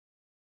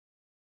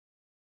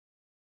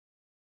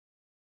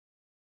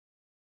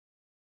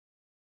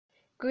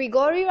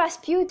Grigori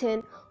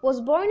Rasputin was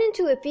born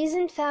into a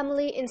peasant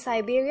family in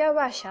Siberia,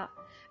 Russia,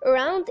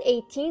 around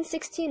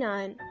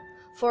 1869.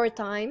 For a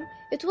time,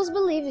 it was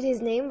believed his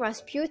name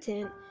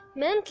Rasputin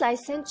meant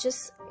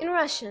licentious in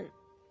Russian.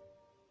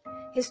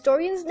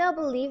 Historians now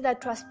believe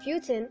that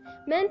Rasputin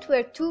meant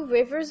where two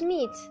rivers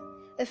meet,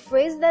 a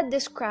phrase that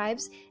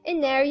describes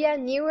an area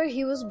near where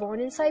he was born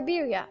in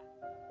Siberia.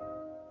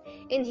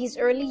 In his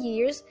early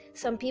years,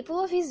 some people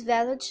of his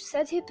village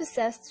said he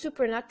possessed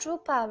supernatural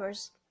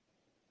powers.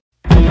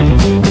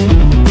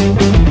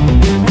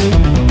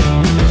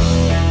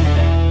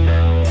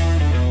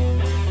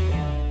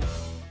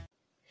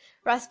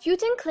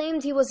 Rasputin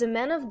claimed he was a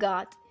man of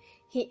God.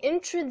 He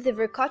entered the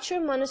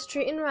Verkhotur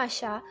monastery in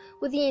Russia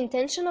with the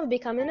intention of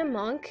becoming a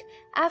monk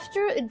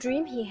after a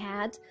dream he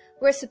had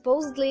where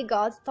supposedly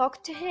God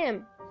talked to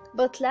him,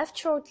 but left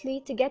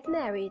shortly to get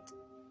married.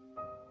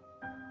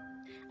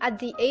 At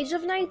the age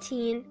of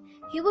 19,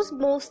 he was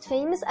most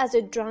famous as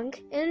a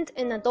drunk and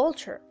an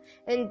adulterer,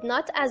 and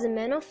not as a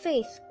man of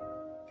faith.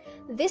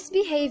 This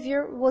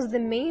behavior was the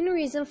main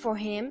reason for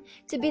him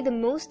to be the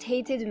most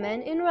hated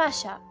man in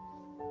Russia.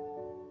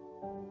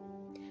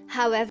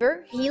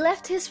 However, he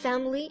left his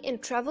family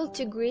and traveled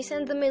to Greece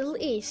and the Middle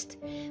East,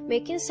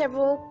 making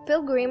several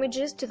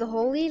pilgrimages to the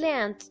Holy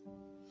Land.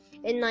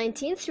 In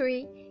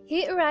 1903,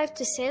 he arrived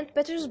to St.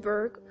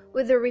 Petersburg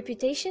with a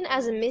reputation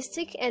as a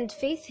mystic and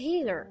faith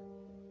healer.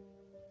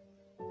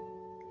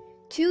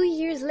 2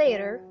 years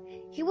later,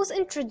 he was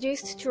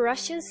introduced to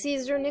Russian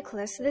Caesar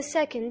Nicholas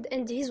II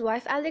and his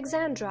wife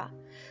Alexandra,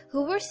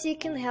 who were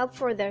seeking help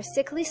for their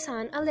sickly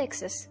son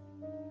Alexis.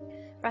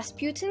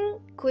 Rasputin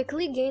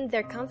quickly gained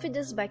their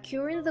confidence by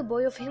curing the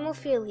boy of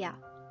hemophilia.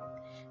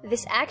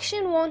 This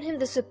action won him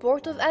the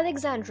support of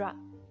Alexandra.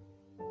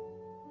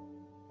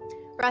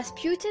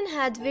 Rasputin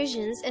had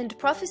visions and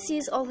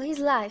prophecies all his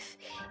life,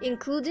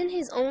 including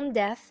his own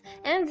death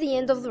and the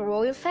end of the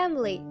royal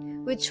family,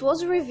 which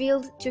was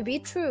revealed to be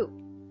true.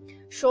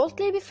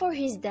 Shortly before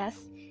his death,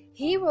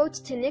 he wrote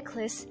to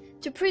Nicholas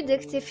to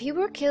predict if he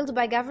were killed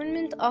by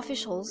government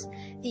officials,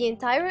 the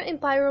entire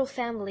imperial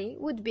family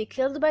would be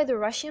killed by the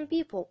Russian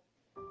people.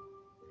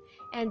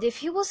 And if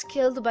he was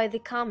killed by the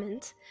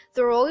command,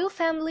 the royal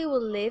family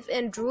will live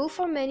and rule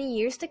for many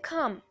years to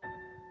come.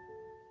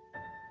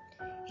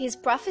 His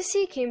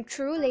prophecy came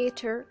true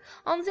later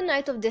on the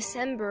night of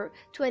December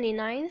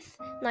 29,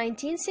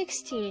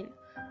 1916,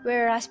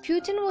 where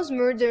Rasputin was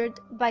murdered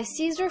by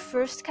Caesar's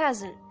first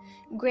cousin,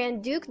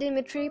 Grand Duke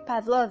Dmitry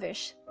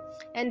Pavlovich,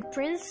 and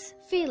Prince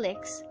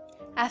Felix,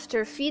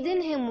 after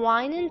feeding him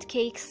wine and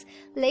cakes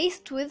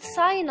laced with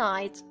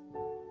cyanide.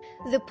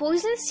 The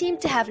poison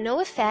seemed to have no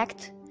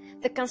effect.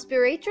 The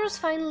conspirators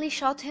finally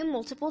shot him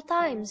multiple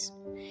times.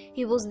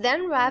 He was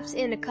then wrapped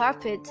in a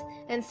carpet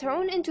and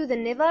thrown into the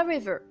Neva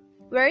River,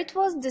 where it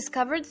was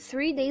discovered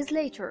 3 days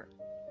later.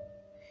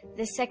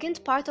 The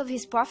second part of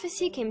his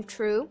prophecy came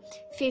true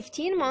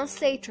 15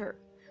 months later,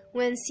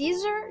 when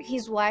Caesar,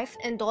 his wife,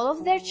 and all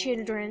of their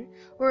children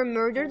were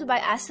murdered by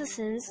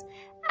assassins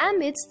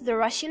amidst the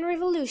Russian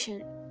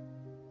Revolution.